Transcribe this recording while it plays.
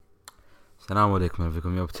السلام عليكم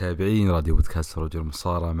فيكم يا متابعين راديو بودكاست هروج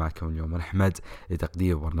المصارعة. معكم اليوم أحمد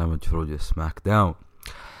لتقديم برنامج هروج سماكداون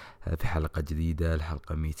في حلقة جديدة،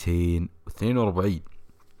 الحلقة 242.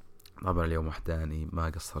 طبعا اليوم وحداني، ما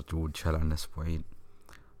قصر جود، شال عنا أسبوعين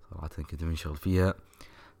صراحة كنت منشغل فيها،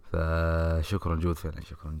 فشكرا جود، فعلا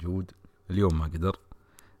شكرا جود. اليوم ما قدر،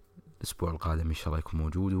 الأسبوع القادم إن شاء الله يكون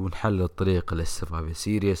موجود ونحل الطريق للسرفايفر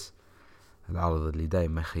سيريس، العرض اللي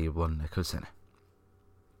دائما يخيب ظننا كل سنة.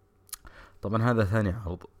 طبعا هذا ثاني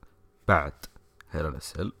عرض بعد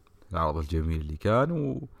هيرنسل، العرض الجميل اللي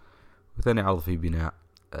كان وثاني عرض في بناء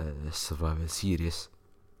السرفايفر سيريس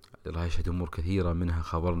راح يشهد أمور كثيرة، منها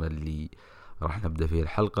خبرنا اللي راح نبدأ فيه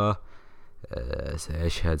الحلقة.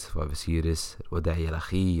 سيشهد سرفايفر سيريس الوداعية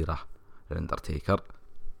الأخيرة للأندرتيكر،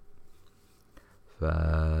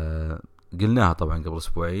 فقلناها طبعا قبل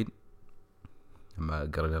أسبوعين لما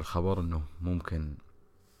قرأنا الخبر أنه ممكن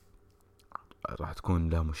راح تكون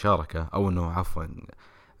له مشاركة، أو أنه عفوا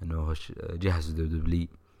أنه جهز دبليو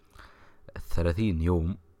 30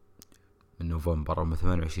 يوم من نوفمبر، من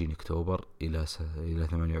 28 أكتوبر إلى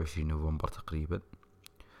 28 نوفمبر تقريبا،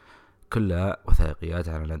 كلها وثائقيات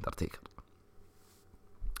عن الأندرتيكر.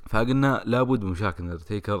 فقلنا لابد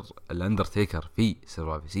مشاركة الأندرتيكر في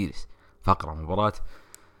سرفايفر سيريس، فقرة مباراة.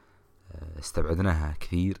 استبعدناها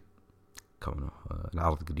كثير كونه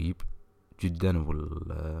العرض قريب جدا،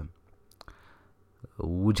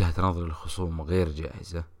 ووجهة نظر الخصوم غير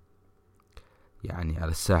جاهزة. يعني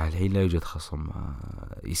على الساحة الحين لا يوجد خصم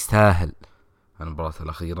يستاهل المباراة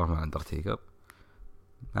الأخيرة مع أندرتيكر.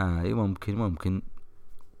 ممكن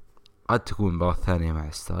قد تكون مباراة ثانية مع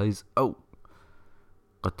ستايز، أو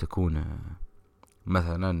قد تكون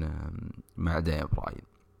مثلا مع داين براين.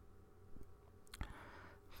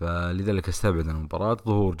 فلذلك استبعد المباراة.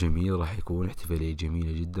 ظهور جميل راح يكون، احتفالية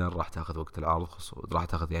جميلة جدا، راح تاخذ وقت العرض، راح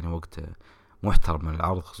تاخذ يعني وقت محترم من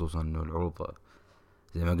العرض، خصوصا انه العروض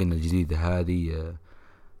زي ما قلنا الجديدة هذه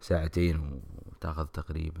ساعتين، وتاخذ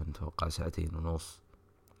تقريبا توقع 2.5 ساعة،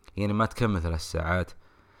 يعني ما تكمل 3 ساعات،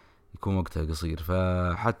 يكون وقتها قصير.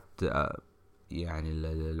 فحتى يعني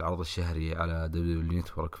العرض الشهري على دبليو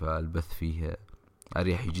نتورك فالبث فيه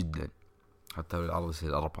أريحي جدا، حتى العرض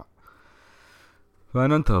يصير 4.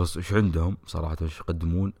 فأنا انتظر ايش عندهم صراحة، ايش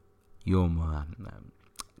يقدمون. يوم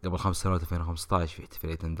قبل 5 سنوات 2015 في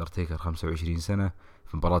احتفالية اندرتيكر 25 سنة،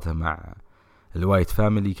 في مباراته مع الوايت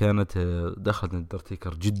فاميلي، كانت دخلت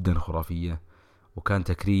اندرتيكر جدا خرافية، وكان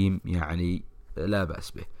تكريم يعني لا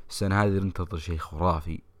بأس به. السنة هذه ننتظر شيء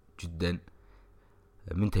خرافي جدا،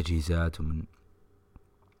 من تجهيزات ومن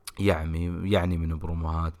يعني من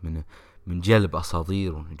بروموهات، من جلب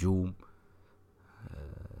أساطير ونجوم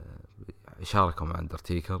شاركوا مع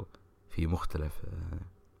اندرتيكر في مختلف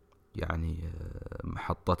يعني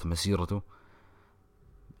محطات مسيرته،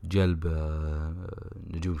 جلب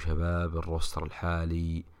نجوم شباب. الروستر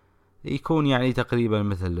الحالي يكون يعني تقريبا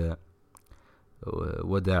مثل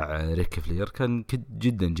وداع ريك فلير، كان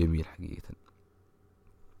جدا جميل حقيقة.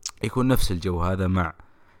 يكون نفس الجو هذا مع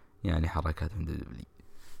يعني حركات من دبليو.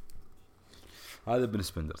 هذا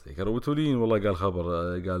بالنسبة لاندرتيكر. وتولين والله قال خبر،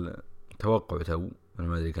 قال توقع انا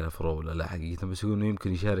ما ادري كان فرو ولا لا حقيقة، بس يقول انه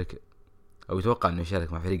يمكن يشارك، او يتوقع انه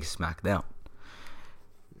يشارك مع فريق سماكداون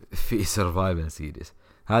في سرفايفر سيريس.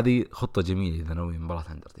 هذه خطة جميلة اذا نوي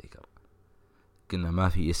مباراة اندرتيكر. قلنا ما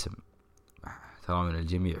في اسم ترى من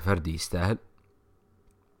الجميع فردي يستاهل،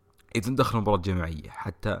 اذا دخل مباراة جماعية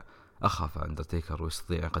حتى اخاف اندرتيكر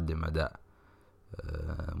ويستطيع يقدم اداء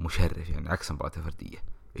مشرف، يعني عكس مباراة فردية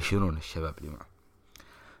يشيلون الشباب اللي معه.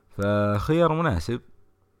 فخيار مناسب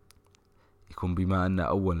يكون، بما ان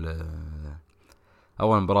اول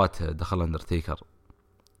مباراة دخل اندرتيكر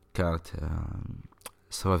كانت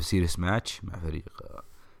سرفايفر سيريس ماتش مع فريق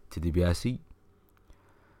تيدي بياسي،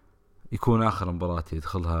 يكون اخر مباراة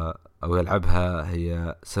يدخلها او يلعبها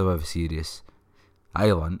هي سرفايفر سيريس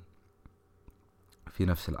ايضا في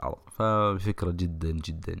نفس العرض. ففكرة جدا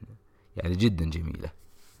جدا يعني جدا جميلة،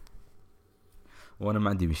 وانا ما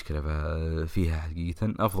عندي مشكلة فيها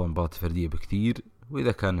حقيقة. افضل مباراة فردية بكثير،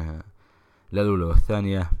 واذا كان لا الأولى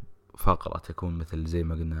والثانية فقرة تكون مثل زي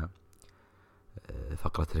ما قلنا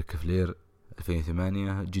فقرة ريك فلير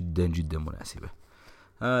 2008 جدا جدا مناسبة.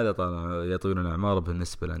 هذا طبعا يطول الأعمار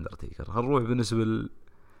بالنسبة لأندرتيكر. هنروح بالنسبة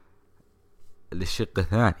للشق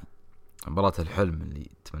الثاني، مباراة الحلم اللي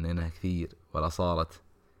تمنيناها كثير ولا صارت،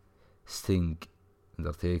 ستينج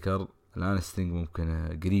اندرتيكر. الآن ستينج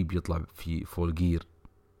ممكن قريب يطلع في فول جير،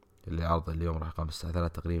 اللي عرض اليوم راح يقام الساعة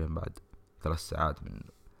 3 تقريبا، بعد 3 ساعات من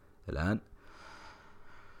الآن.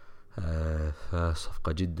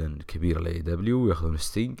 فصفقة جدا كبيرة ل دبليو، ياخذون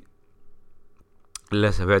ستينج.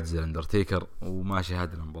 للأسف اعتزل اندرتيكر وما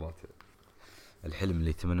شاهدنا مباراة الحلم اللي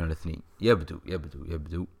يتمنى الاثنين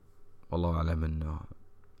يبدو والله أعلم أنه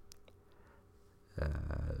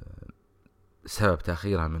سبب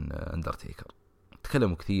تأخيرها من أندرتيكر.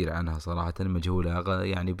 تكلموا كثير عنها صراحة مجهولة،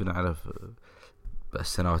 يعني بنعرف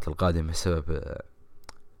السنوات القادمة سبب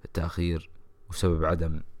التأخير وسبب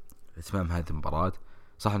عدم اتمام هذه المباراة.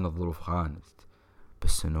 صح أن الظروف خانت،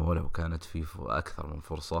 بس أنه ولو كانت في أكثر من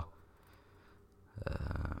فرصة،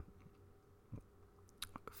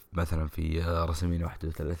 مثلا في رسمين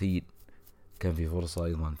 31 كان في فرصة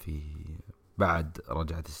أيضا في بعد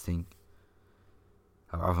رجعة ستينج،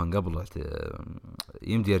 أو عفوا قبل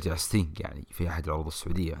يمدي يرجع ستينج، يعني في أحد العروض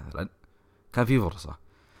السعودية مثلا كان في فرصة.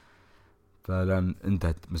 فلان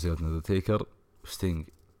انتهت مسيرة أندرتيكر وستينج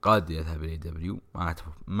قاد يذهب إلى دبليو.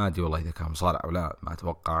 ما أدري والله إذا كان مصارع أو لا، ما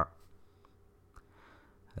أتوقع.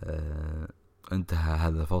 انتهى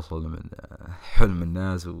هذا الفصل من حلم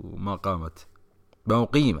الناس، وما قامت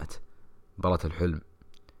بقيمة مباراة الحلم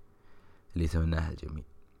اللي تمناها الجميع.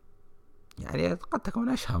 يعني قد تكون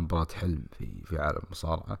أشهر مباراة حلم في عالم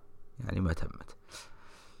المصارعة، يعني ما تمت.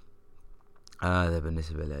 هذا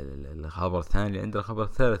بالنسبة للخبر الثاني. عندنا الخبر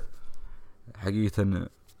الثالث، حقيقة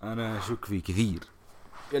أنا أشك فيه كثير،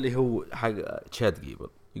 اللي هو حق تشاد جيبل.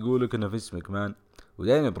 يقول لك إنه فينس ماكمان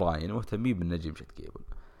وداين براين مهتمين بالنجم تشاد جيبل.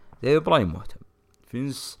 داين براين مهتم،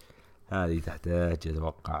 فينس هذه تحتاج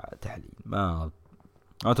أتوقع تحليل. ما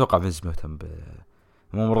أتوقع فينس مهتم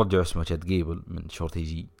مو مرجع اسمه تشاد جيبل من شورتي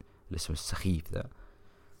جي، الاسم السخيف ذا.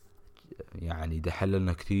 يعني ده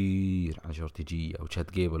حللنا كثير عن شورتي جي أو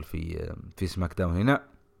تشاد جيبل في سماكداون هنا.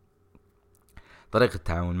 طريقة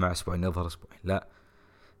التعامل مع أسبوعين يظهر أسبوعين لا،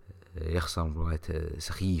 يخسر مباريات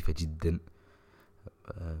سخيفة جدا.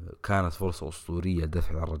 كانت فرصة أسطورية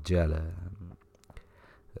دفع الرجال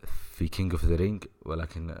في كينج اوف ذا رينج،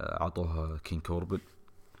 ولكن أعطوها كينج كوربن.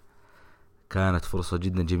 كانت فرصة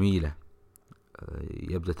جدا جميلة،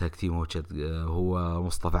 يبدأ تكتيم هو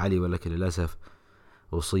مصطفى علي، ولكن للأسف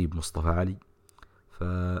أصيب مصطفى علي.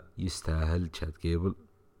 فيستاهل تشاد جيبل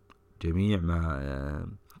جميع ما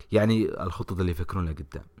يعني الخطط اللي يفكرون لها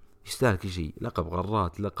قدام. يستاهل كل شيء، لقب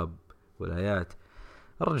غرات، لقب ولايات.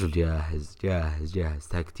 الرجل جاهز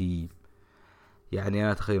تكتيم. يعني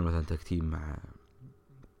أنا أتخيل مثلا تكتيم مع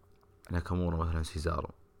ناكامورا مثلا، سيزارو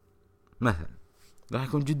مثلا، راح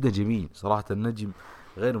يكون جدا جميل صراحة. النجم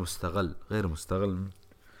غير مستغل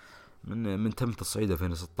من تم تصعيده في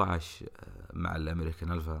 2016 مع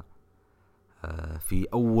الأمريكان ألفا في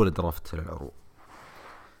أول درافت للعروض.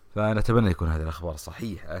 فنتمنى يكون هذه الأخبار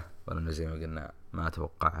صحيحة، ولا زي ما قلنا ما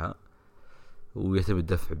أتوقعها، ويتم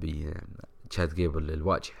الدفع بتشاد جيبل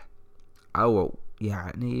للواجهة، أو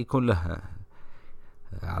يعني يكون له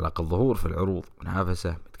على الأقل ظهور في العروض،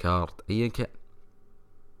 منافسة، متكارت، أيا كان.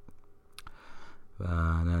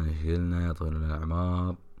 فأنا نشغلنا يا طويل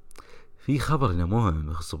الأعمار. في خبر إنه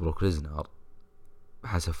مهم يخص بروك ليزنر.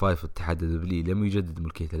 حسب فايف اتحاد الدبلي لم يجدد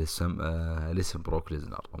ملكية الاسم بروك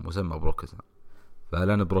ليزنر أو مسمى بروك ليزنر،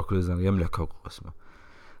 فالآن بروك ليزنر يملك حقوق اسمه.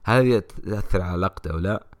 هل تأثر على عقده أو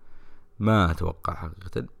لا؟ ما أتوقع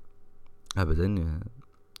حقيقة أبدا.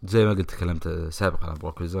 زي ما قلت تكلمت سابقا عن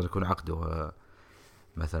بروك ليزنر، يكون عقده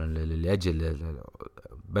مثلا لأجل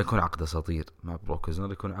بيكون عقد أساطير مع بروك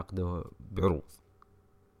ليزنر، يكون عقده بعروض،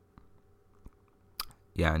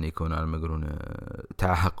 يعني يكون على ما يقولون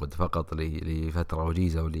تعهد فقط لفترة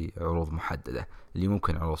وجيزة ولعروض محددة، اللي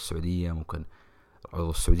ممكن عروض السعودية، ممكن عروض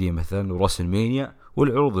السعودية مثلا وراسل مانيا،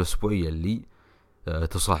 والعروض الأسبوعية اللي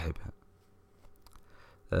تصاحبها.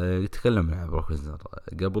 يتكلم عن بروك ليزنر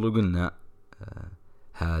قبل وقلنا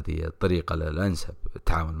هذه الطريقة الأنسب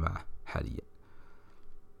التعامل معه حاليا.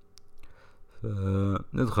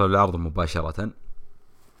 ندخل العرض مباشرة.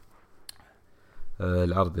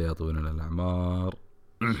 العرض يا طويل الأعمار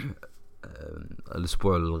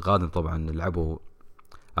الأسبوع القادم طبعا لعبوا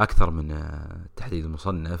أكثر من تحديد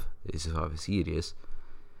مصنف في سيريس،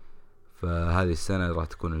 فهذه السنة راح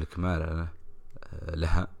تكون الإكمال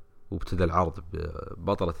لها. وابتدى العرض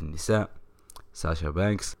ببطلة النساء ساشا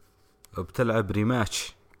بانكس، وبتلعب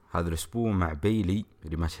ريماتش هذا الأسبوع مع بيلي،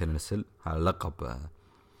 ريماتش هالنسل على لقب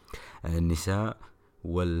النساء.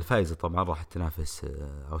 والفائزة طبعا راح تنافس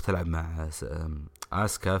أو تلعب مع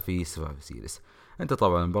آسكا في سيرفايفر سيريس. انت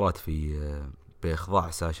طبعا مباراة بإخضاع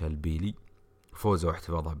ساشا البيلي، فوزه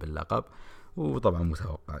واحتفاظها باللقب، وطبعا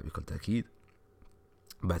متوقع بكل تأكيد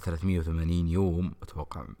بعد 380 يوم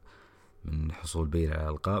أتوقع من حصول بيلي على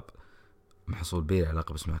الألقاب، من حصول بيلي على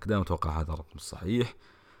لقب سماكداون. أتوقع هذا الرقم الصحيح.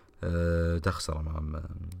 تخسر أمام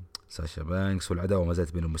ساشا بانكس، والعداوة ما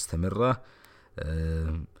زالت بينهم مستمرة.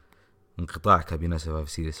 انقطاع كابينة سيرفايفر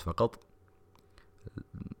سيريس فقط.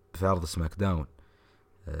 في عرض سماك داون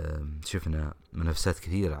شفنا منافسات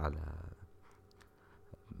كثيرة على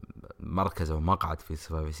مركز أو مقعد في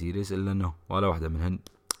سرفايفر سيريس، إلا أنه ولا واحدة منهن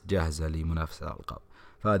جاهزة لمنافسة على الألقاب.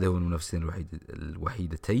 فهذا هو المنافسين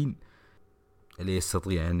الوحيدتين اللي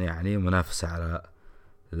يستطيع يعني منافسة على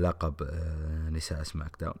لقب نساء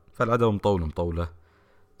سماكداون. فالعداوة مطولة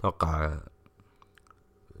توقع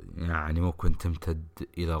يعني ممكن تمتد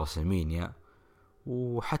إلى رسمينيا،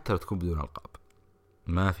 وحتى لو تكون بدون ألقاب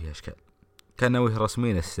ما فيها إشكال. كان ناوي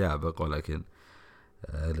رسمين السابق ولكن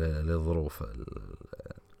لظروف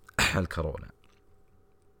الكورونا.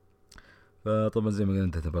 فطبعا زي ما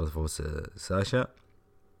قلت انتهت فوز ساشا.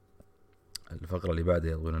 الفقرة اللي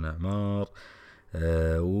بعدها يضغون أعمار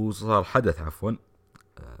وصار حدث عفوا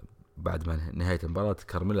بعد ما نهاية المباراة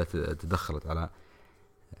كارميلا تدخلت على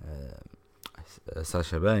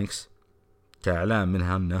ساشا بانكس كإعلان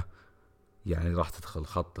منها أنه يعني راح تدخل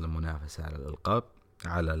خط المنافسة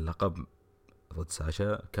على اللقب ضد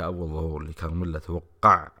ساشا كأول ظهور لكارميلا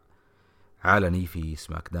توقع علني في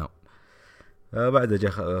سماك داون. بعد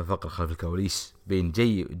جاء فقرة خلف الكواليس بين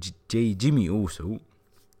جيمي أوسو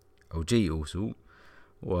أو جي أوسو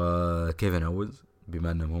وكيفن أوز،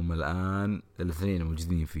 بما أنهم هم الآن الاثنين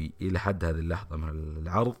موجودين إلى حد هذه اللحظة من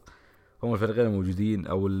العرض هم الفريقين الموجودين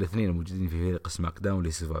أو الاثنين الموجودين في فريق سماك داون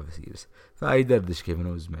لسرفايفر سيريس. فأيدردش كيفن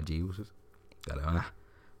أوز مع جي أوسو قال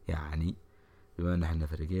يعني بما أن احنا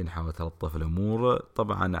فريقين نحاول تلطف الأمور.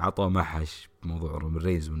 طبعا عطوا محش بموضوع رومان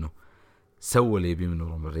رينز منه سوى اللي يبي منه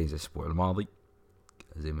رومان رينز الأسبوع الماضي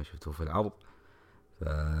زي ما شفتوه في العرض.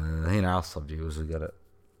 فهنا عصب جي أوسو قال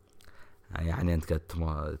يعني أنت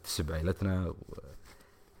قد تسب عائلتنا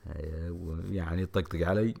ويعني طقطق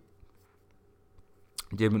علي.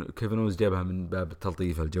 كيفن أوز جابها من باب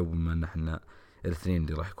التلطيف الجو بما أن احنا الاثنين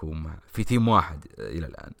اللي راح يكون في تيم واحد إلى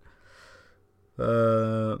الآن.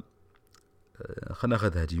 خلنا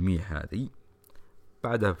ناخذها جميع هذه.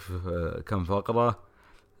 بعدها في كم فقرة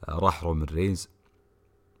راح رومان رينز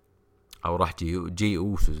أو راح جي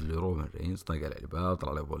أوسو لرومان رينز طلع العلبات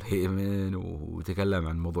طلع لبول هيمن وتكلم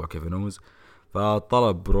عن موضوع كيفن أوز.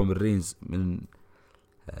 فطلب رومان رينز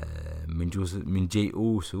من جي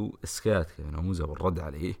أوسو اسكات كيفن أوز والرد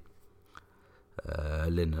عليه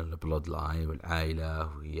لأن البلود لاين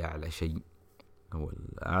والعائلة وهي أعلى شيء هو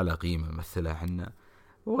أعلى قيمة مثلها حنا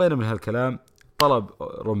وغيره من هالكلام. طلب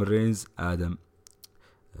رومان رينز آدم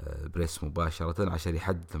بريس مباشرة عشان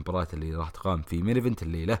يحدد المباراة اللي راح تقام في مين إيفنت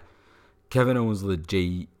الليلة كيفن أوز ضد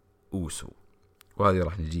جي أوسو، وهذه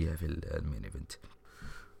راح نجيها في المين إيفنت.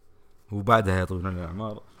 وبعدها يطولون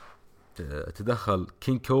الأعمار تدخل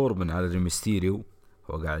كين كوربن على ريمستيريو،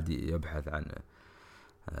 هو قاعد يبحث عن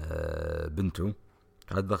بنته،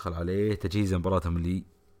 قاعد دخل عليه تجهيز مباراتهم اللي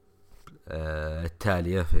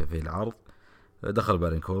التالية في العرض. دخل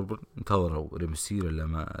بارين كوربن انتظروا ريمستيريو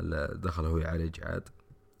لما دخل هو يعالج عاد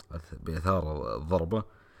بأثار الضربة.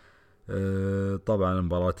 طبعا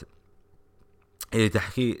المباراة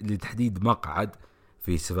لتحديد مقعد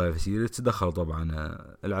في سرفايفر سيريس تدخل طبعا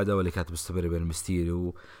العداوة اللي كانت مستمرة بين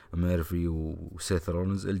ميستيريو وميرفي وسيث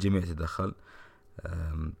رولينز. الجميع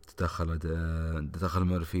تدخل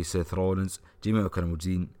ميرفي سيث رولينز جميع كانوا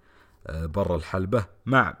موجودين برا الحلبة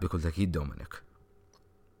مع بكل تأكيد دومينيك.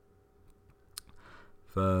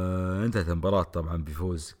 فانتهت المباراة طبعا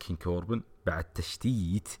بفوز كين كوربن بعد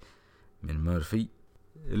تشتيت من ميرفي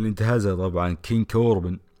اللي انتهزها طبعا كين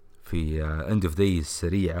كوربن في اند اوف دايز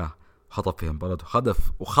سريعة خطف فيها مباراة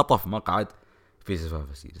وخطف مقعد في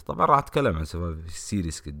سرفايفر سيريس. طبعا راح اتكلم عن سرفايفر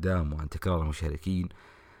سيريس قدام وعن تكرار المشاركين.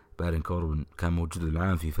 بارين كوربن كان موجود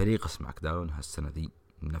العام في فريق سماك داون هالسنة دي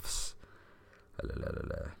نفس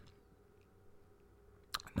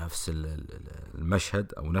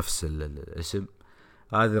المشهد او نفس الاسم.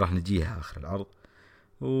 هذه راح نجيها آخر العرض.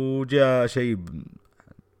 وجاء شيء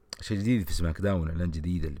جديد في سماك داون، إعلان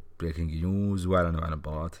جديد البريكنج نيوز وأعلنوا عن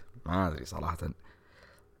المباراة. ما أدري صراحة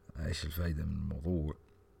إيش الفائدة من الموضوع.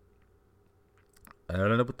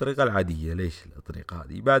 أعلنوا بالطريقة العادية، ليش الطريقة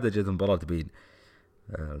هذه؟ بعد جت مباراة بين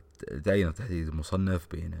تعين تحديد المصنف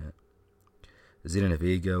بين زيلينا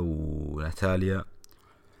فيجا وناتاليا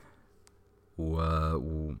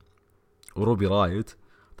وروبي رايت.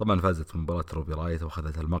 طبعا فازت مباراة روبي رايت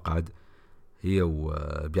واخذت المقعد هي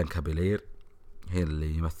وبيانكا بيلير، هي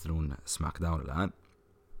اللي يمثلون سماك داون الآن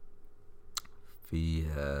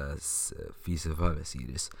في سرفايفر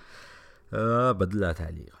سيريس. بدلها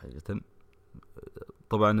تعليق حقيقة.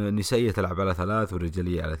 طبعا النسائية تلعب على 3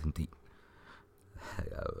 والرجالية على 2.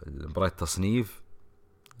 مباراة تصنيف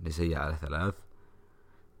نسائية على 3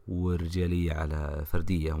 والرجالية على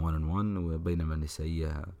فردية 1-on-1 وبينما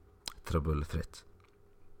النسائية تريبل ثريت.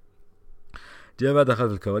 جاء بعد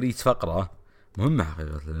خلف الكواليس فقرة مهمة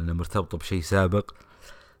حقيقة لأنها مرتبطة بشيء سابق.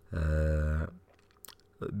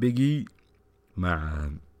 بيجي مع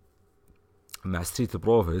مع ستريت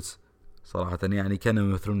بروفيتس صراحة يعني كانوا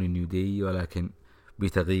يمثلون النيو داي، ولكن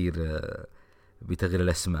بتغيير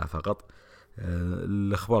الأسماء فقط.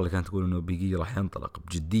 الأخبار اللي كانت تقول إنه بيجي راح ينطلق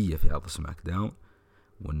بجدية في عرض سماك داون،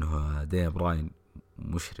 وإنه دان براين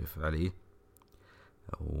مشرف عليه،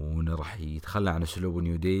 وإنه راح يتخلى عن أسلوب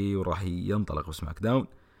نيو داي وراح ينطلق بسماك داون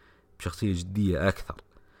بشخصية جدية أكثر.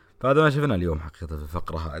 فهذا ما شفنا اليوم حقيقة في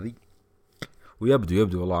الفقرة هذه،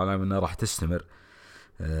 ويبدو والله أعلم أنها راح تستمر.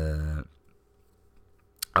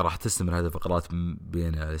 راح تستمر هذه الفقرات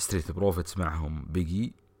بين ستريت بروفيتس معهم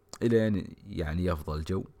بيجي إلى أن يعني يفضل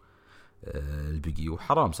الجو البيجي.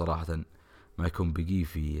 وحرام صراحة ما يكون بيجي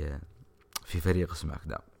في فريق سماك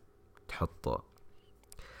داون، تحط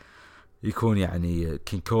يكون يعني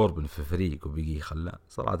كين كوربن في فريق وبيجي خلاه.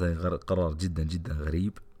 صراحة قرار جدا جدا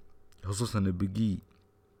غريب، خصوصا أن بيجي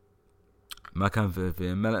ما كان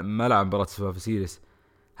في ملعب مباراة سوافي سيريس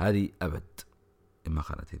هذه أبد، إما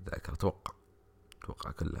خانت الذاكرة أتوقع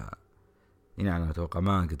كلها. يعني أنا أتوقع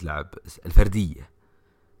ما قد لعب الفردية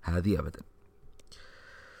هذه أبدا.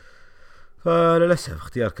 فللأسف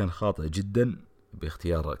اختيار كان خاطئ جدا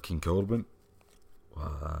باختيار كين كوربن،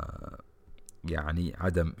 ويعني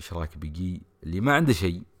عدم إشراك بيجي اللي ما عنده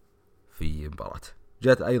شيء في مباراة.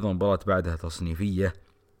 جاءت أيضا مباراة بعدها تصنيفية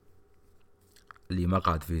اللي ما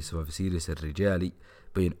قعد في سوافي سيريس الرجالي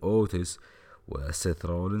بين أوتس وسيث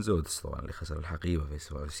رولينز. أوتس طبعا اللي خسر الحقيبة في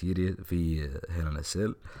سوافي سيريس في هيل إن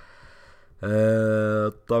سيل.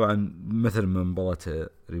 طبعا مثل مباراة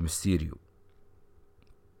ريمستيريو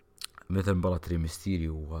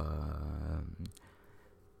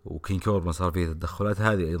وكين كوربن صار فيه تدخلات،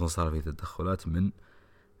 هذه أيضا صار فيه تدخلات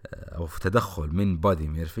أو في تدخل من بادي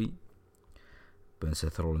ميرفي بين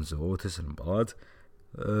سيث رولينز وأوتس. المباراة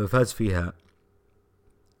فاز فيها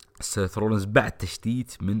سيث رولينز بعد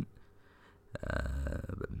تشتيت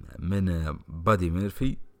من بادي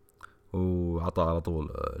ميرفي، وعطى على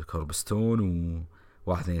طول الكوربستون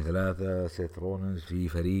و1 2 3 سيث رولينز في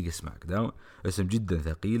فريق سماك داون. اسم جدا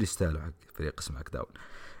ثقيل يستاهل حق فريق سماك داون.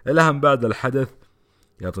 الأهم بعد الحدث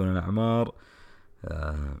يعطونا الأعمار.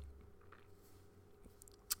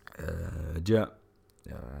 جاء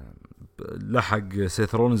لحق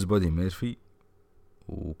سيث رولينز بادي ميرفي،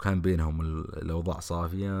 وكان بينهم الأوضاع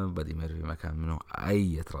صافية. بادي ميرفي ما كان منه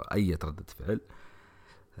أي ردة فعل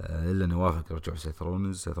إلا أنه وافق رجوع سيث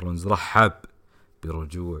رولينز رحب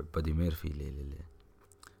برجوع بادي ميرفي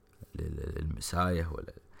للمساية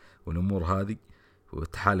والأمور هذه،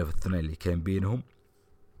 والتحالف الثنائي اللي كان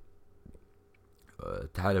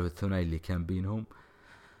بينهم.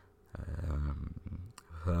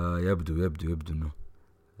 فيبدو أنه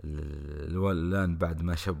الآن بعد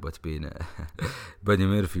ما شبت بين بادي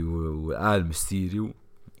ميرفي وآل ميستيريو،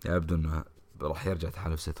 يبدو أنه راح يرجع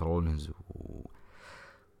تحالف سيث رولينز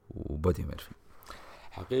وبادي ميرفي.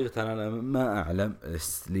 حقيقة أنا ما أعلم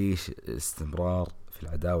ليش استمرار في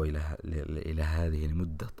العداوة إلى هذه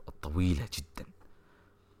المدة الطويلة جدا.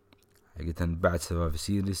 حقيقة بعد سوافي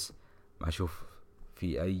سيريس ما أشوف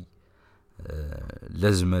في أي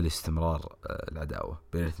لازمة لاستمرار العداوة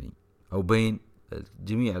بين الاثنين أو بين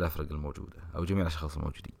جميع الأفرق الموجودة أو جميع الأشخاص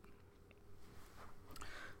الموجودين،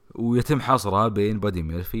 ويتم حصرها بين بادي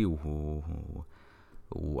ميرفي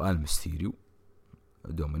وآل ميستيريو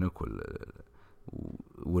دومينيك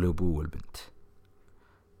والأبو والبنت.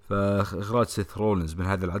 فإخراج سيث رولينز من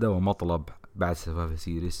هذه العداوة مطلب بعد سفافة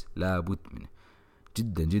سيريس لا بد منه.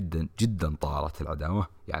 جدا جدا جدا طارت العداوة.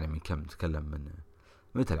 يعني من كم نتكلم من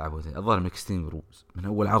متى لعبوا الظاهر من اكستريم روز من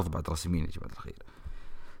أول عرض بعد رسمين يا جماعة الخير.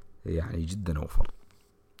 يعني جدا أوفر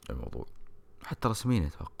الموضوع، حتى رسمين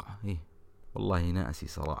أتوقع والله ناسي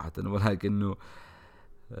صراحة، ولكنه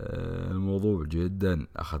الموضوع جدا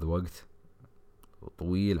أخذ وقت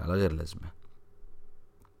طويل على غير لازمة.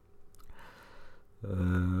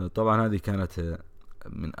 طبعا هذه كانت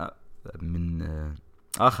من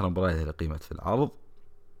آخر مباريات اللي قيمت في العرض.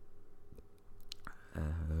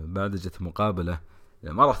 بعد جت مقابلة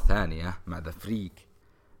المرة الثانية مع ذا فريك،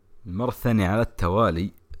 المرة الثانية على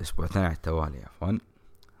التوالي، أسبوع ثاني على التوالي عفوا،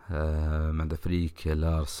 مع ذا فريك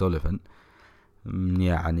لارس سوليفان.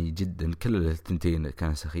 يعني جدا كل التنتين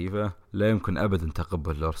كانت سخيفة، لا يمكن أبدا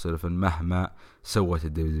تقبل لارس سوليفان مهما سوت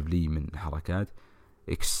الدبليو من حركات.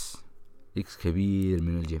 إكس كبير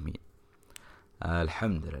من الجميع.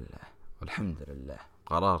 الحمد لله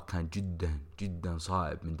قرار كان جدا جدا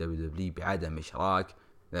صائب من دبليو بعدم إشراك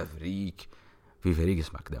ذا فريك في فريق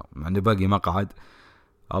سماك داون، مع أنه باقي مقعد.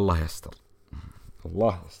 الله يستر.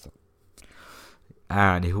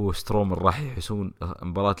 يعني هو سترومن راح يحسون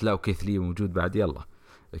مباراة لا وكيث لي موجود بعد، يلا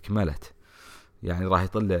اكملت. يعني راح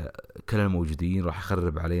يطلع كل الموجودين، راح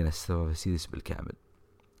يخرب علينا السيريس بالكامل.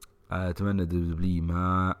 أتمنى دبليو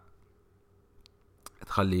ما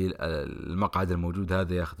تخلي المقعد الموجود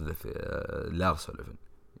هذا ياخذ في لارس سوليفان،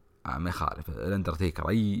 ما يخالف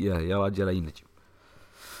الاندرتيكر يا رجل اي نجم.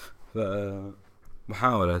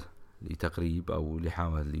 فمحاولة لتقريب او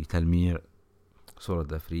لحاول لتلميع صورة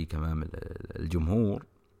ذا فريق امام الجمهور،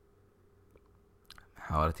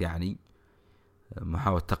 محاولة يعني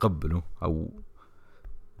محاولة تقبله او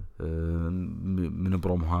من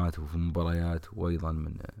بروموهات وفي مباريات وايضا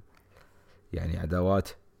من يعني عداوات،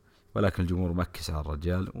 ولكن الجمهور مكس على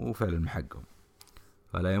الرجال وفعلا من حقهم،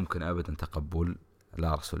 فلا يمكن ابدا تقبل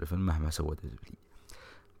لارس سوليفان مهما سوى دبليو.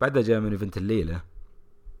 بعدها جاء من ايفنت الليلة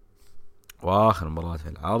واخر مباراة في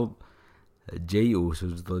العرض، جاي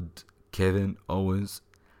اوسوس ضد كيفن اوينز،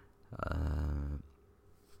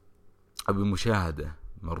 بمشاهدة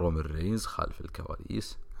من رومان رينز خلف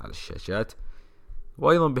الكواليس على الشاشات،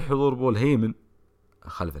 وايضا بحضور بول هيمن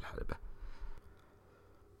خلف الحلبة.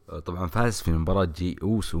 طبعا فاز في مباراة جي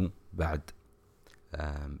اوسو بعد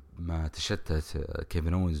ما تشتت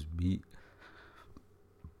كيفن اوينز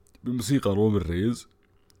بموسيقى رومان رينز،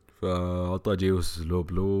 فأعطى جي اوسو لو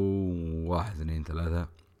بلو 1 2 3،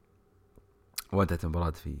 وانتهت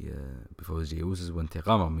المباراة بفوز جي اوسو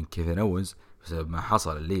وانتقامه من كيفن اوينز بسبب ما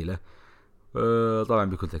حصل الليلة. طبعا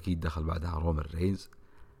بكل تأكيد دخل بعدها رومان رينز،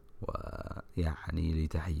 ويعني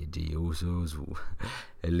لتحية جي اوسوس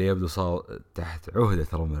اللي يبدو صار تحت عهدة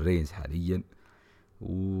رومان رينز حاليا.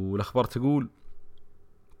 والأخبار تقول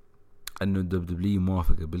أنه الدبليو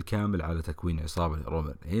موافقة بالكامل على تكوين عصابة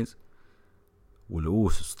رومان رينز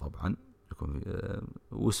والأوسوس، طبعا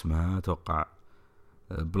واسمها أتوقع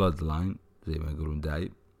بلاد لاين زي ما يقولون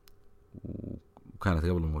دايم، وكانت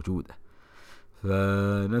قبل موجودة.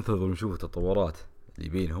 فننتظر ونشوف التطورات اللي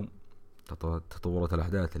بينهم، تطورات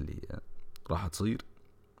الأحداث اللي راح تصير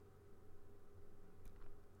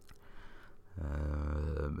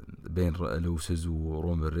بين الأوسوس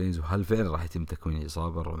ورومان رينز، وهل فعلا راح يتم تكوين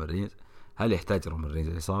عصابة رومان رينز؟ هل يحتاج رومان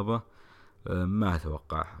رينز عصابة؟ ما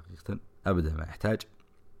أتوقع حقيقة أبدا ما يحتاج.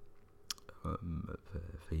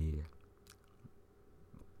 في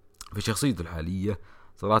شخصيته الحالية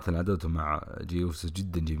صراحة عداوته مع جي اوسوس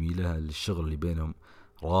جدا جميلة، الشغل اللي بينهم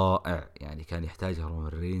رائع، يعني كان يحتاجها رومان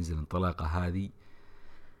رينز الانطلاقة هذه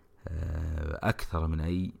أكثر من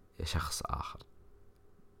أي شخص آخر،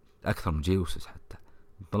 أكثر من جي اوسوس حتى.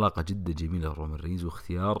 انطلاقة جدا جميلة رومان رينز،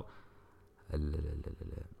 واختيار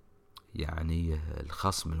يعني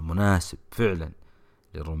الخصم المناسب فعلا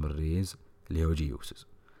لرومان رينز اللي هو جي اوسوس.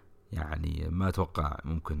 يعني ما أتوقع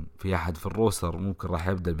ممكن في أحد في الروستر ممكن راح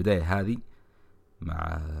يبدأ البداية هذه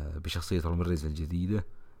مع بشخصية رومان رينز الجديدة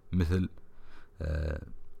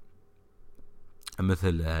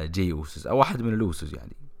مثل جي اوسوس او احد من الاوسوس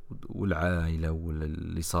يعني، والعائلة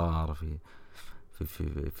واللي صار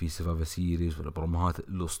في سفافة سيريس والبروموهات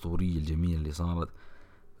الاسطورية الجميلة اللي صارت.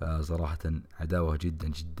 صراحة عداوة جدا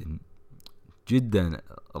جدا جدا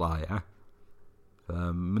رائعة.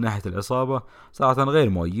 فمن ناحية العصابة صراحة غير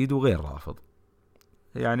مؤيد وغير رافض،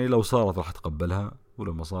 يعني لو صارت راح تقبلها،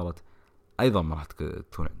 ولو ما صارت ايضا ما راح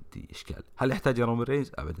تكون عندي اشكال. هل يحتاج رومان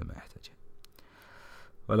رينز؟ ابدا ما يحتاجها،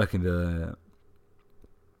 ولكن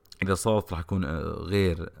اذا صارت راح يكون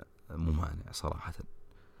غير ممانع صراحة.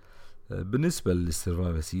 بالنسبة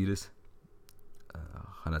للسيرفايفر سيريس،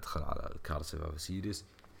 خلينا ندخل على الكارت سيرفايفر سيريس.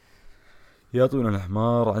 يعطونا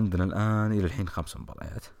الحمار عندنا الآن إلى الحين 5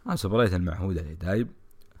 مباريات، 5 مباريات المعهودة لدايب،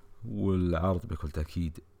 والعرض بكل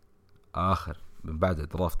تأكيد آخر من بعد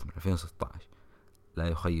الدرافت من 2016 لا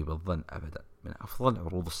يخيب الظن أبدا من أفضل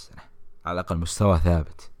عروض السنة، على الأقل مستوى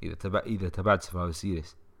ثابت. إذا تبعت سيرفايفر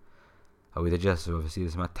سيريس أو إذا جاء سيرفايفر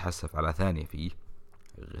سيريس ما تحسف على ثانية فيه،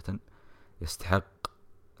 حقيقة يستحق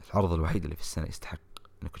العرض الوحيد اللي في السنة يستحق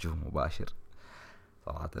إنك تشوفه مباشر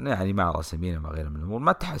صراحة. يعني مع راسمين ما غيره من الأمور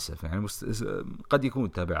ما تحسف، يعني قد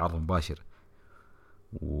يكون تابع عرض مباشر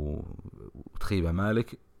وتخيب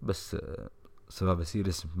مالك، بس سبب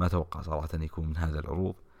سيريس ما توقع صراحة أن يكون من هذا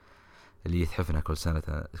العروض اللي يتحفنا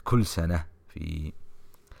كل سنة في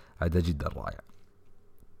أداء جدا رائع.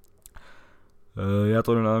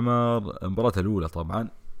 يعطون الأعمار. المباراة الأولى طبعا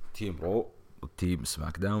تيم رو والتيم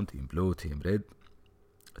سماكداون، تيم بلو تيم ريد.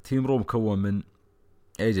 تيم رو مكون من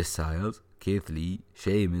ايج ستايلز، كيث لي،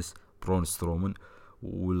 شيمس، برون سترومان،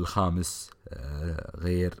 والخامس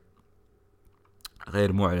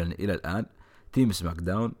غير معلن إلى الآن. تيم سماك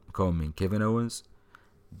داون مكون من كيفن أوينز،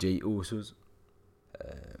 جاي أوسوس،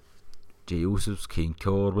 كين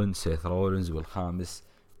كوربن، سيث رولينز، والخامس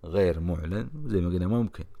غير معلن، زي ما قلنا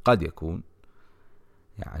ممكن قد يكون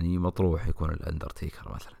يعني مطروح يكون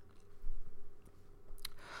الأندرتيكر مثلا.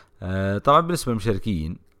 طبعا بالنسبة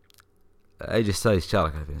للمشاركين ايج ستايلز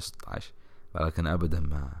شارك 2016، ولكن ابدا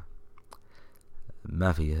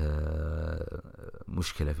ما فيه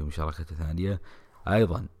مشكلة في مشاركته ثانية.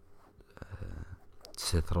 أيضا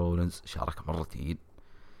سيث رولينز شارك مرتين،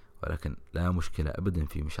 ولكن لا مشكلة أبدا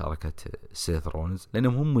في مشاركة سيث رولينز،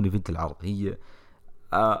 لأنهم هم من إيفنت العرض، هي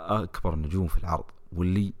أكبر نجوم في العرض،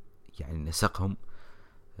 واللي يعني نسقهم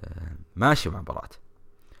ماشي مع مباراة.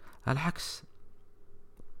 على العكس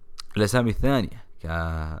الأسامي الثانية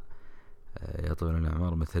يطول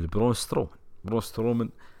الأعمار مثل برون سترومان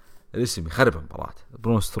الاسم يخرب المباراة.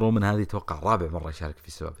 برون سترومان هذه توقع رابع مرة يشارك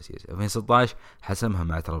في سوابا سيريس. 2016 حسمها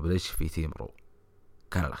مع ترابل اتش في تيم رو،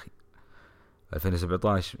 كان الأخير.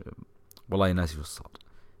 2017 والله ناسي وش صار.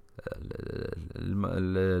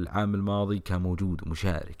 العام الماضي كان موجود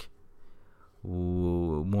ومشارك،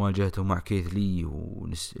 ومواجهته مع كيث لي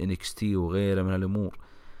ونكستي وغيره من الأمور.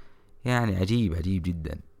 يعني عجيب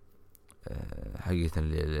جدا حقيقة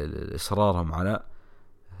إصرارهم على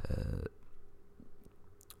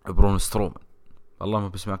برون سترومان. اللهم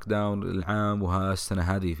بسماكداون العام وهالسنة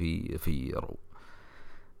هذه في رو.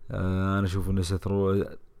 أنا أشوف أن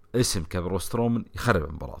اسم كبرون سترومان يخرب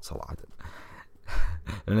المباراة صراحة.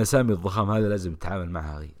 لأن أسامي الضخام هذا لازم تتعامل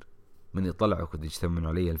معها غير من يطلع وكد يجتمعون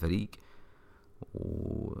عليه الفريق،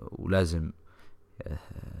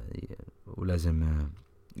 ولازم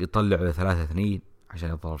يطلع على 3-2 عشان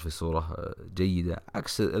يظهر في صورة جيدة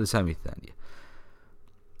عكس الأسامي الثانية.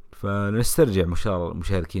 فنسترجع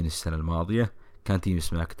مشاركين السنة الماضية. كان تيم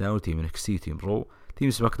سماكداون، تيم NXT، تيم رو. تيم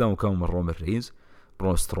سماكداون كان من رومان رينز،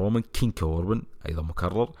 برون سترومان، كين كوربن أيضا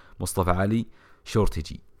مكرر، مصطفى علي، شورتي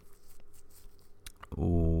جي.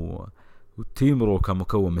 والتيم رو كان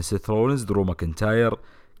مكون من سيث رولينز، درو ماكنتاير،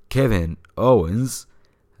 كيفن أوينز،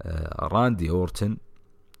 راندي أورتن،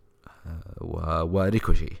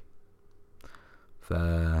 وريكوشي.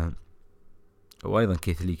 وأيضا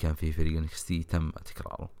كيث لي كان في فريق NXT تم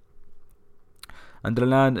تكراره. عندنا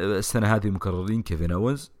الآن السنة هذه مكررين. كيفن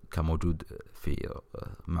أوينز كان موجود في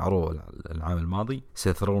مع رو العام الماضي،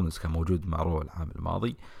 سيث رولينز كان موجود مع رو العام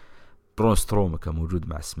الماضي، برون سترومان كان موجود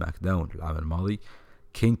مع سماك داون العام الماضي،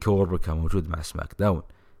 كين كوربن كان موجود مع سماك داون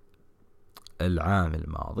العام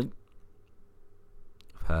الماضي.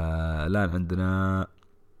 فالآن عندنا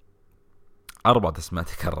 4 أسماء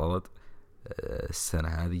تكررت السنة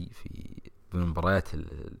هذه في مباريات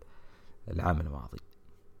العام الماضي: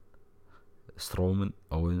 سترومان،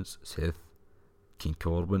 أوينز، سيث، كين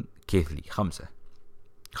كوربن، كيث لي. 5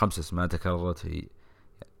 أسماء تكررت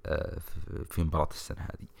في مباراة السنة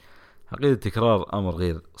هذه. حقيقة التكرار أمر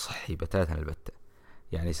غير صحي بتاتا البتة.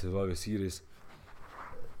 يعني سوابا سيريس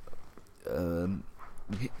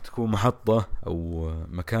تكون محطة أو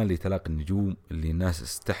مكان لتلاقي النجوم اللي الناس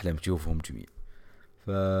استحلم تشوفهم جميع.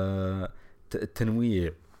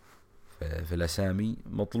 فالتنويع في الأسامي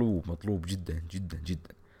مطلوب جدا جدا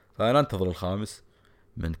جدا. فأنا أنتظر الخامس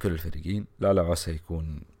من كل الفريقين، لا عسى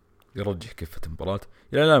يكون يرجح كفة المباراة.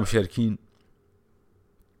 إلى الآن مشاركين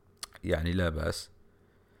يعني لا بأس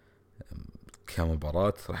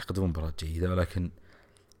كمباراة، راح يقدمون مباراة جيدة، ولكن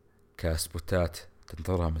كسبوتات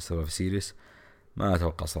تنتظرها من سوابا سيريس ما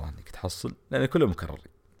أتوقع صراحة أنك تحصل، لأن كلهم مكررين.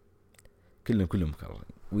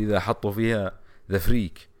 وإذا حطوا فيها ذا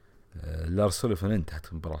فريك لارس سوليفان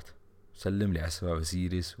انتهت المباراة. سلم لي على سوابا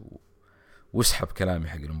سيريس واسحب كلامي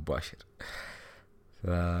حق المباشر.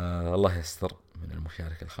 فالله يستر من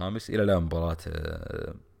المشارك الخامس. إلى الآن مباراة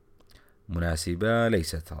مناسبة،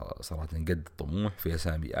 ليست صراحة قد الطموح في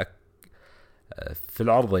أسامي في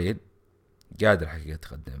العرضين قادر حقيقة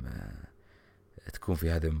تقدم تكون في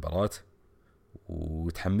هذه المباراة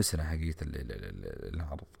وتحمسنا حقيقة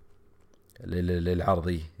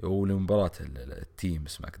للعرضي ولمباراة التيم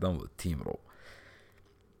سماكداون والتيم رو.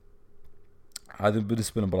 هذا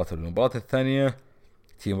بالنسبة للمباراة الثانية: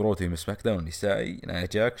 تيم رو تيم سماكداون النسائي، نايا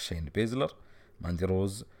جاكس، شين بيزلر، ماندي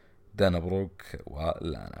روز، دانا بروك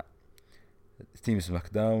ولانا. تيم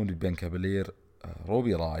سماكداون بيانكا بلير،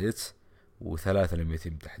 روبي رايت، و3 لم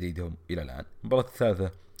يتم تحديدهم إلى الآن. المباراة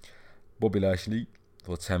الثالثة: بوبي لاشلي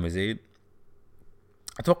ضد سامي زين.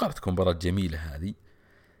 أتوقع تكون مباراة جميلة هذه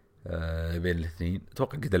بين الاثنين.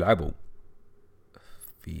 أتوقع قد لعبوا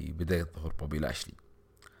في بداية ظهور بوبي لاشلي،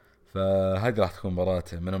 فهذه راح تكون مباراة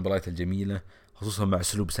من المباريات الجميلة، خصوصا مع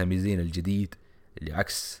أسلوب سامي زين الجديد اللي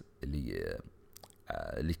عكس اللي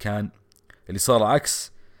صار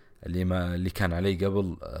عكس اللي كان عليه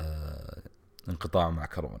قبل انقطاع مع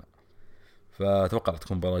كورونا. فأتوقع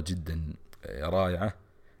تكون مباراة جدا رائعة،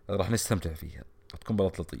 راح نستمتع فيها، تكون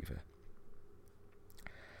مباراة لطيفة.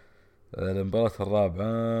 المباراة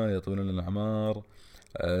الرابعة يطول لنا الأعمار: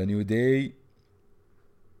 نيو داي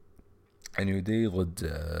ضد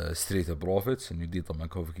ستريت بروفيتس. نيو داي طبعا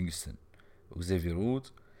كوفي كينغستون وزيفير وود،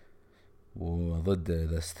 وضد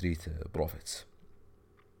ذا ستريت بروفيتس.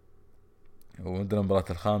 وعندنا المباراة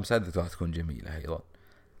الخامسة راح تكون جميلة أيضا.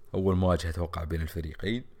 أول مواجهة أتوقع بين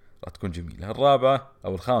الفريقين راح تكون جميلة. الرابعة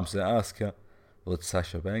أو الخامسة آسكا ضد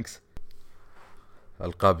ساشا بانكس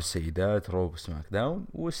ألقاب السيدات رو سماكداون.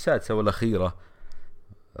 والسادسة والأخيرة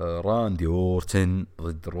راندي أورتن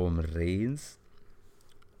ضد رومان رينز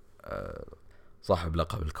صاحب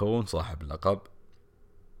لقب الكون، صاحب لقب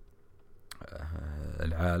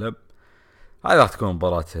العالم. هذه راح تكون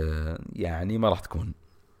مباراة يعني ما راح تكون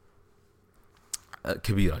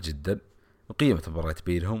كبيرة جدا قيمة المباراة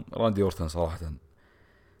بينهم. راندي أورتن صراحة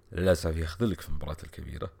للأسف يخذلك في المباراة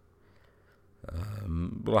الكبيرة.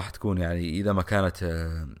 راح تكون يعني إذا ما كانت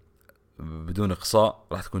بدون إقصاء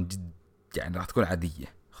راح تكون يعني راح تكون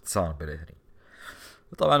عادية اختصارا بين الاثنين.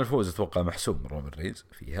 طبعا الفوز أتوقع محسوم رومان رينز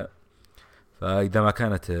فيها. فإذا ما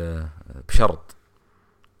كانت بشرط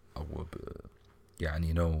أو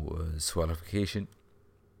يعني no disqualification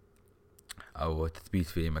أو تثبيت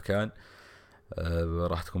في أي مكان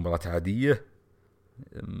راح تكون مباراة عادية.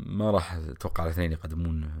 ما راح أتوقع الاثنين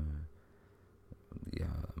يقدمون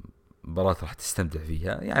يعني مباراة راح تستمتع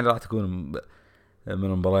فيها. يعني راح تكون من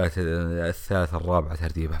المباريات الثالثة الرابعة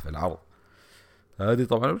ترتيبها في العرض. هذه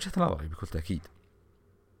طبعا وجهة نظري بكل تأكيد.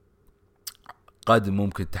 قد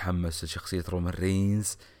ممكن تحمس شخصية رومان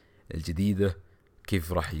رينز الجديدة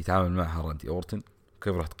كيف راح يتعامل معها راندي أورتن،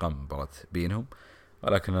 كيف راح تقام مباراة بينهم.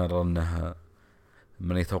 ولكن أرى أنها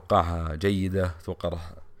من يتوقعها جيدة. أتوقع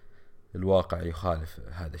راح الواقع يخالف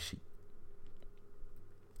هذا الشيء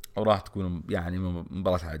وراح تكون يعني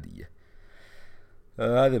مباراة عادية.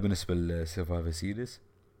 هذا بالنسبة لسيرفايفر سيريس.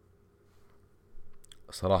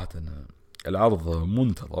 صراحة العرض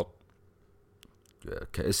منتظر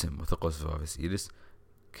كاسم وثقل سيرفايفر سيريس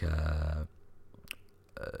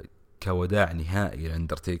كوداع نهائي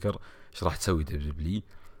للأندرتيكر. ايش راح تسوي دبليو؟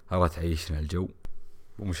 راح تعيشنا الجو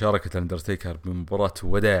ومشاركة الأندرتيكر بمباراة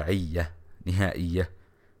وداعية نهائية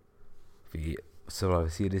في سيرفايفر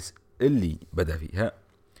سيريس اللي بدأ فيها.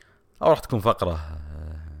 أو راح تكون فقرة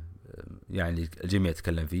يعني الجميع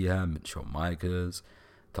يتكلم فيها من شون مايكلز،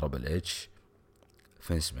 ترابل اتش،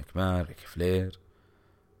 فينس ماكمان، ريك فلير،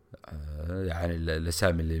 يعني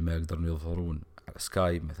الأسامي اللي ما يقدرون يظهرون على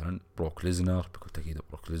سكايب مثلا بروك ليزنر. بكل تأكيد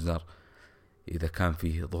بروك ليزنر إذا كان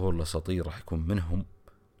فيه ظهور لأساطير راح يكون منهم،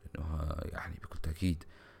 لأنه يعني بكل تأكيد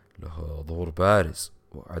له ظهور بارز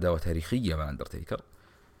وعداوة تاريخية مع أندرتيكر.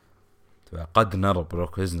 قد نرى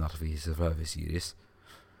بروك ليزنر في سيرفايفر سيريس.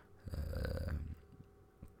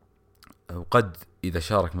 وقد إذا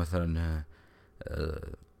شارك مثلا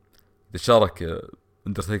إذا شارك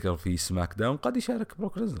أندرتيكر في سماكداون قد يشارك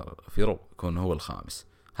بروك ليزنر في رو يكون هو الخامس.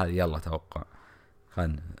 هذه يلا توقع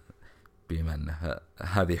خان بما أن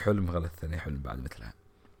هذه حلم غلط الثانية حلم بعد مثلها.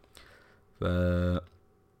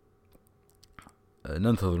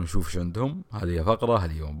 ننتظر نشوف شو عندهم. هذه فقرة،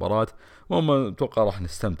 هذه مباراة، وما أتوقع راح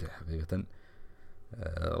نستمتع حقيقة.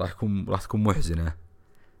 راح تكون محزنة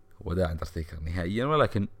وداع أندرتيكر نهائيا.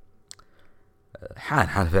 ولكن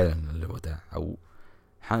حان فعلا الوداع أو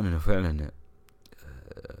حان إنه فعلا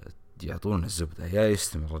يعطون الزبدة يا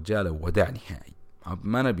يستمر الرجال وداع نهائي.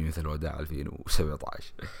 ما نبي مثل وداع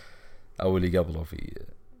 2017 أو اللي قبله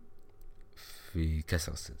في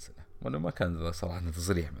كسر السلسلة، وأنه ما كان صراحة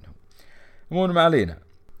تصريح منهم. المهم ما علينا.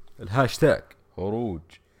 الهاشتاج هروج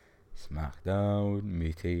سماكداون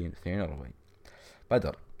 242.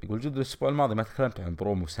 بدر يقول جد الأسبوع الماضي ما تكلمت عن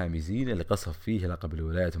برومو سامي زين اللي قصف فيه لقب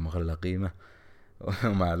الولايات وما خلى قيمة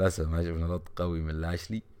ومع الأسف ما شفنا رد قوي من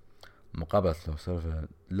لاشلي. مقابلة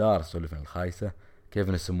لارس سولفن الخايسة كيف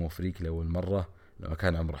نسموه فريك لأول مرة لما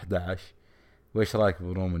كان عمره 11. وإيش رأيك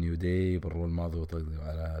برومو نيو داي بالرول الماضي وتقدم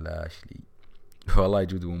على لاشلي؟ والله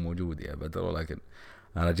جود موجود يا بدر، ولكن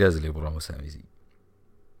أنا جاز لي برومو سامي زين.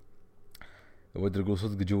 ودي أقول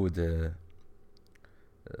صدق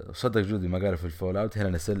جودي ما قال في الفول اوت هنا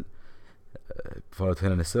نسل فولت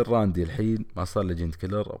هنا نسل راندي الحين ما صار ليجند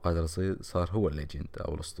كيلر او قادر صار هو الليجند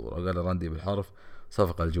او الاسطوره. قال راندي بالحرف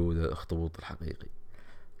صفقه الجوده اخطبوط الحقيقي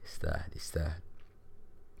يستاهل.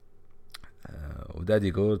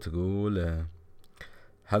 ودادي تقول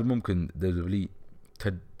هل ممكن دبليو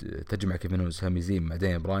تجمع كيفن وسامي زين مع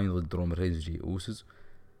دين براين ضد رومان رينز وجي اوسوس؟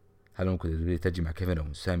 هل ممكن دبليو تجمع كيفن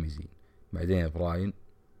وسامي زين مع دين براين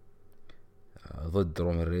ضد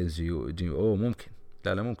رومان رينز وجي ممكن.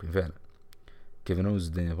 لا ممكن فعلا. كيفن أوز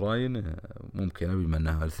داني براين ممكن قبل ما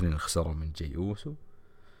أنها الاثنين خسروا من جي أوسو.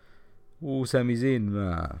 وسامي زين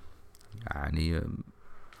ما يعني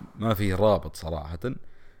ما فيه رابط صراحة،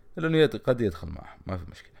 لأنه قد يدخل معه ما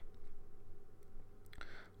في مشكلة.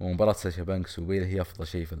 ومباراة ساشا بانكس وبيله هي أفضل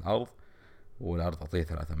شيء في العرض، والعرض أعطيه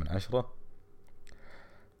 3/10.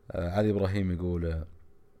 علي إبراهيم يقول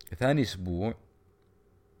ثاني أسبوع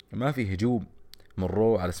ما في هجوم من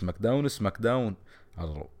رو على سماكداون وسماكداون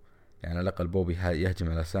على رو. يعني على الأقل بوبي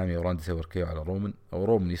يهجم على سامي وراندي يسوي ركيو على رومان، أو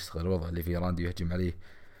رومان يستغل الوضع اللي فيه راندي يهجم عليه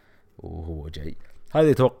وهو جاي. هذه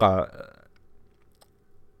يتوقع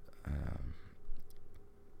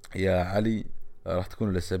يا علي راح تكون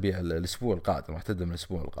الأسبوع القادم، راح تبدأ من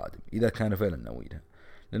الأسبوع القادم إذا كان فعلا ناويينها،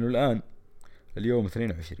 لأنه الآن اليوم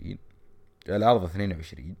 22، العرض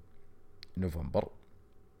 22 نوفمبر.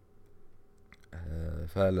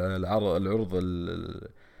 فالعرض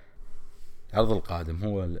العرض القادم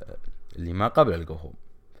هو اللي ما قبل الجوهوم،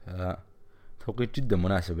 فتوقيت جدا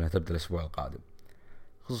مناسب انها تبدأ الاسبوع القادم،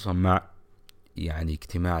 خصوصا مع يعني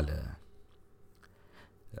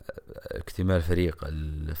اكتمال فريق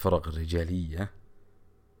الفرق الرجالية،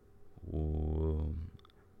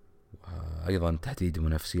 وأيضا تحديد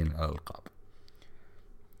منافسين على الألقاب.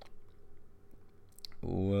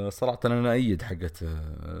 وصراحة أنا أيد حقت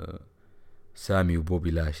سامي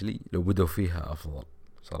وبوبي لاشلي لو بدوا فيها أفضل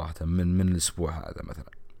صراحة من الأسبوع هذا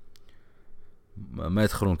مثلا، ما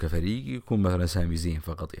يدخلون كفريق، يكون مثلا سامي زين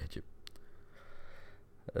فقط يهجم.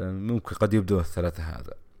 ممكن قد يبدو الثلاثة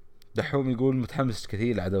هذا. دحوم يقول متحمس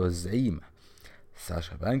كثير لعداوة الزعيمة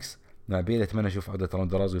ساشا بانكس مع بيل، أتمنى أشوف عودة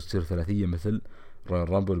روندا راوزي وتصير ثلاثية مثل رويال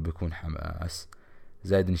رامبل، بيكون حماس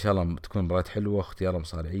زايد إن شاء الله. تكون مباراة حلوة واختيار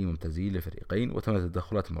مصارعين ممتازين للفريقين، وأتمنى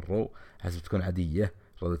التدخلات من رو حسب تكون عادية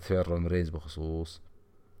ردة فعل رومان رينز بخصوص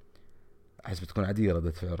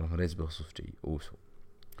رومان رينز بخصوص جاي أوسو.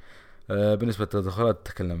 بالنسبة للتدخلات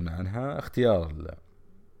تكلمنا عنها. اختيار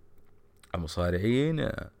المصارعين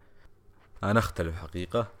أنا أختلف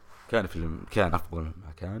حقيقة، كان أفضل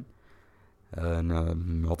مما كان. أنا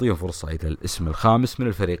معطيهم فرصة إذا الاسم الخامس من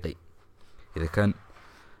الفريقين إذا كان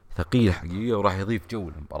ثقيل حقيقة وراح يضيف جو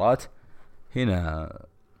للمباراة، هنا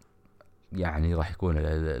يعني راح يكون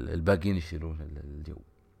الباقيين يشيلون الجو.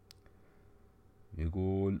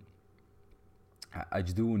 يقول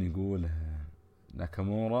أجدون، يقول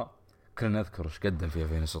ناكامورا كنا نذكر ايش قدم في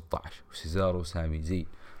 2016 وسيزارو وسامي زين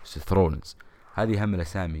وسترونز، هذه هم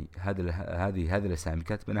الأسامي، هذه الأسامي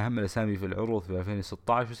كانت من أهم الأسامي في العروض في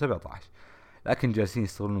 2016 و17، لكن جالسين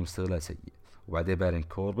يستغلون استغلال سيء. وبعدين بارين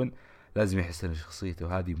كوربن لازم يحس ان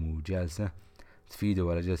شخصيته هذه مو جالسة تفيده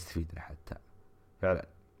ولا جالسة تفيدنا حتى فعلا.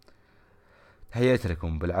 تحياتي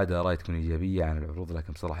لكم، بالعادة رأي تكون إيجابية عن العروض،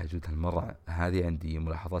 لكن بصراحة يجود هالمرة هذه عندي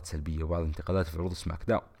ملاحظات سلبية وبعض الانتقادات في عروض سماك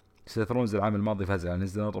داون. سترونز العام الماضي فاز على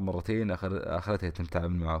نزلر مرتين، آخرتها يتم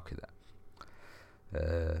التعامل معه كذا.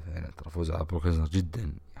 فعلا ترى فوز على بروك ليزنر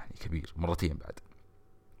جدا يعني كبير مرتين بعد.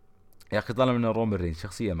 يا أخي طالما من رومان رينز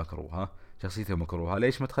شخصيته مكروهة،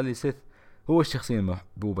 ليش ما تخلي سيث هو الشخصية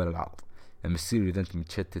المحبوبة للعرض؟ لما تصير إذا أنت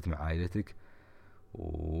متشتت مع عائلتك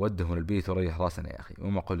وودهم البيت وريح راسنا يا أخي.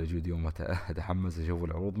 وما أقول لجود يوم أتحمس أشوف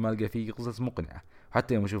العروض ما ألقى فيه قصص مقنعة،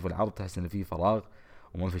 وحتى يوم أشوف العرض تحس إن فيه فراغ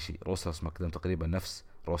وما في شيء. روستر سماكداون تقريبا نفس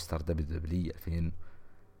روستر دبليو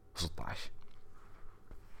 2016.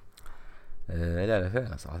 لا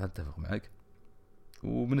فعلا صراحة أتفق معك.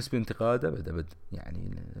 وبالنسبة لانتقاد أبد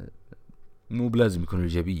يعني مو بلازم يكون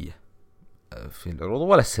الإيجابية في العروض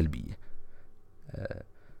ولا السلبية.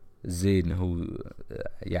 الزين هو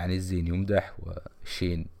يعني الزين يمدح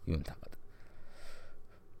والشين ينتقد.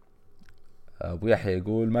 أبو يحيى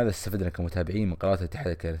يقول ماذا استفدنا كمتابعين من قراءة الاتحاد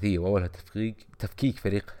الكارثية، وأولها تفكيك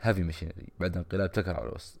فريق هافي ماشينري بعد انقلاب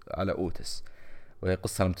تكر على أوتس، وهي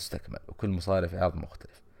قصة لم تستكمل وكل مصارع في عرض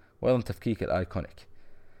مختلف، وأيضا تفكيك الآيكونيك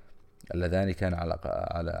اللذان كان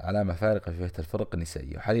على علامة فارقة في فئة الفرق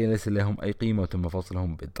النسائية، وحاليا ليس لهم أي قيمة وتم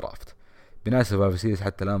فصلهم بالدرافت. بناسبة سرفايفر سيريس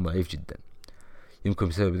حتى الآن ضعيف جدا، يمكن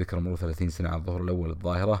بسبب ذكر مرور 30 سنة على الظهور الأول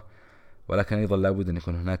الظاهرة، ولكن أيضا لابد أن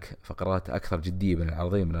يكون هناك فقرات أكثر جدية بين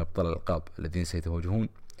العرضين من أبطال الألقاب الذين سيتواجهون،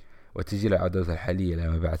 وتسجيل العداوة الحالية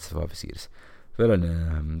لما بعد سرفايفر سيريس. فعلا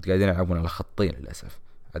قاعدين يلعبون على خطين للأسف،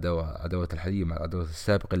 عداوة الحالية مع العداوة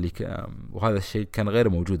السابقة اللي وهذا الشيء كان غير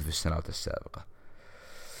موجود في السنوات السابقة.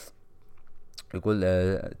 يقول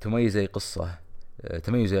تميز أي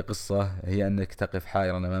قصة هي أنك تقف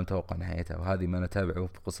حائرا أمام توقع نهايتها، وهذه ما نتابعه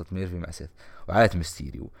في قصة ميرفي مع سيث وعائلة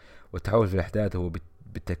ميستيريو. والتحول في الأحداث هو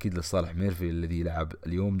بالتأكيد لصالح ميرفي الذي لعب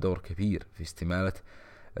اليوم دور كبير في استمالة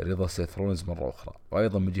رضا سيث رولينز مرة أخرى.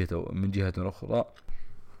 وأيضا من جهة أخرى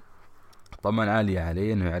طبعا عالية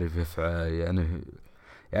عليه أنه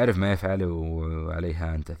يعرف ما يفعله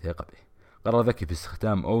وعليها أن تثق به. قرر ذكي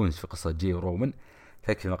باستخدام أوينز في قصة جي ورومان،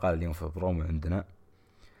 تكفي ما قال اليوم في برومو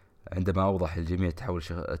عندما أوضح الجميع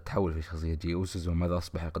التحول في شخصية جي أوسوس، وماذا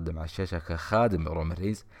أصبح يقدم على الشاشة كخادم رومان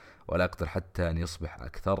رينز، ولا يقدر حتى أن يصبح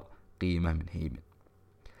أكثر قيمة من هيمن.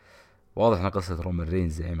 واضح أن قصة رومان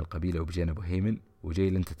رينز زعيم القبيلة وبجانب هيمن وجاي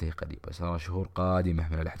لن تنتهي قريبا، سنرى شهور قادمة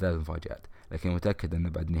من الأحداث والمفاجآت، لكن متأكد أن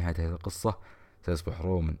بعد نهاية هذه القصة سيصبح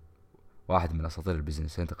رومان واحد من أساطير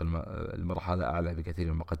البزنس، سينتقل المرحلة أعلى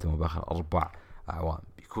بكثير مما قدمه بآخر 4 أعوام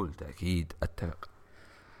بكل تأكيد. أتفق.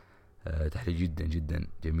 تحليل جدا جدا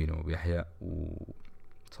جميل أبو يحيى،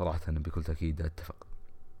 وصراحة بكل تأكيد أتفق.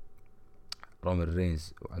 رومان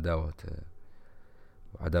رينز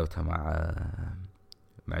وعداوته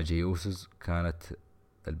مع جي أوسوس كانت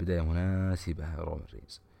البداية مناسبة رومان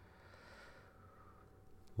رينز.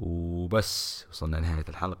 وبس وصلنا لنهاية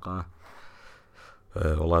الحلقة.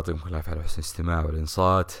 والله يعطيكم كل العافية على حسن الاستماع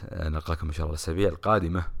والإنصات. نلقاكم إن شاء الله الأسابيع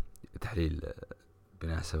القادمة تحليل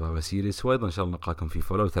بناء سبابة سيريس، وأيضا إن شاء الله نلقاكم في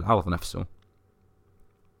فولوت العرض نفسه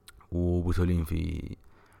وبطولين في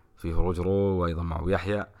هروج رو، وأيضا مع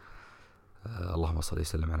يحيى. اللهم صل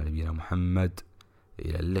وسلم على نبينا محمد.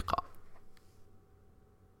 إلى اللقاء.